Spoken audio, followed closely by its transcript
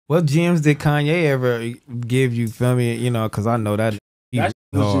What gems did Kanye ever give you? Feel me? You know, because I know that he That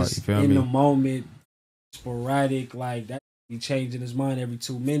really was hard. You just feel in the me? moment, sporadic, like that. He changing his mind every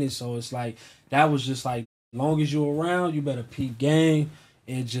 2 minutes, so it's like that was just like, long as you're around, you better peep game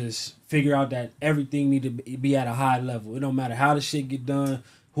and just figure out that everything need to be at a high level. It don't matter how the shit get done,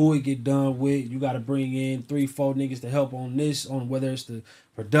 who it get done with. You got to bring in 3, 4 niggas to help on this, on whether it's the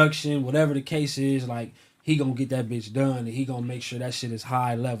production, whatever the case is. Like he gonna get that bitch done, and he gonna make sure that shit is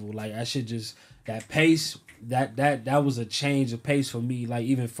high level. Like that shit just that pace. That was a change of pace for me. Like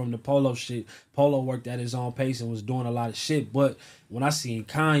even from the Polo shit, Polo worked at his own pace and was doing a lot of shit. But when I seen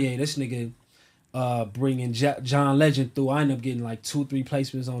Kanye, this nigga bringing John Legend through, I ended up getting like 2, 3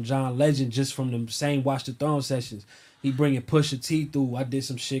 placements on John Legend just from the same Watch the Throne sessions. He bringing Pusha T through. I did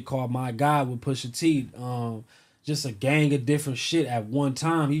some shit called My God with Pusha T. Just a gang of different shit at one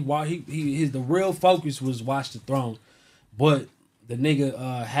time. The real focus was Watch the Throne, but the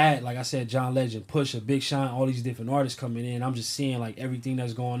nigga had, like I said, John Legend, Pusha, Big Sean, all these different artists coming in. I'm just seeing like everything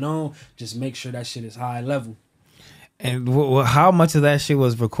that's going on. Just make sure that shit is high level. And how much of that shit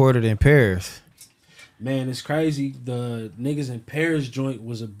was recorded in Paris? Man, it's crazy. The niggas in Paris joint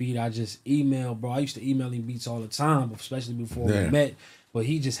was a beat I just emailed, bro. I used to email him beats all the time, especially before we met. But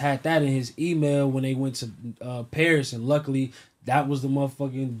he just had that in his email when they went to Paris, and luckily that was the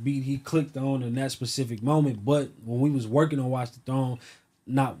motherfucking beat he clicked on in that specific moment. But when we was working on Watch the Throne,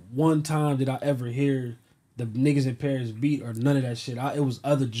 not one time did I ever hear the niggas in Paris beat or none of that shit. It was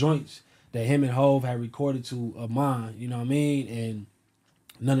other joints that him and Hove had recorded to of mine, you know what I mean? And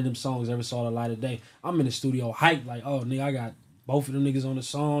none of them songs ever saw the light of day. I'm in the studio hyped, like, oh, nigga, I got both of them niggas on the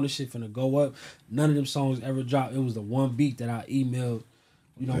song. This shit finna go up. None of them songs ever dropped. It was the one beat that I emailed,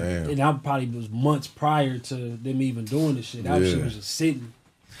 you know, and I probably was months prior to them even doing this shit. That shit was just sitting.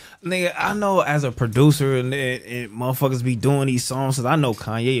 Nigga, I know as a producer and motherfuckers be doing these songs, cause I know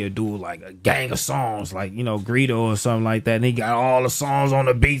Kanye will do like a gang of songs, like, you know, Greedo or something like that. And he got all the songs on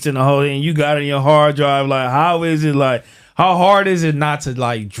the beats and the whole thing. You got it in your hard drive. Like, how is it like? How hard is it not to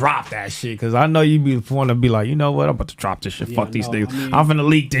like drop that shit? Cause I know you be want to be like, you know what, I'm about to drop this shit. Yeah, fuck these niggas. I mean, I'm finna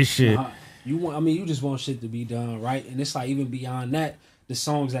leak this shit. You just want shit to be done right, and it's like even beyond that, the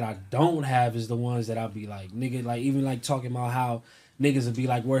songs that I don't have is the ones that I'll be like, nigga, like even like talking about how niggas would be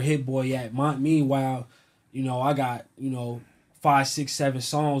like, where Hit Boy at? Meanwhile, you know, I got, you know, 5, 6, 7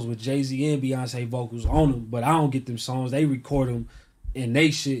 songs with Jay-Z and Beyonce vocals on them, but I don't get them songs. They record them and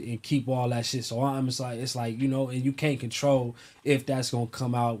they shit and keep all that shit. So I'm just like, it's like, you know, and you can't control if that's gonna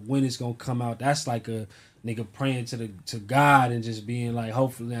come out, when it's gonna come out. That's like a nigga praying to God and just being like,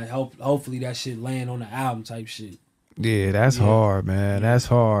 hopefully that shit land on the album type shit. Yeah, that's hard, man. That's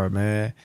hard, man.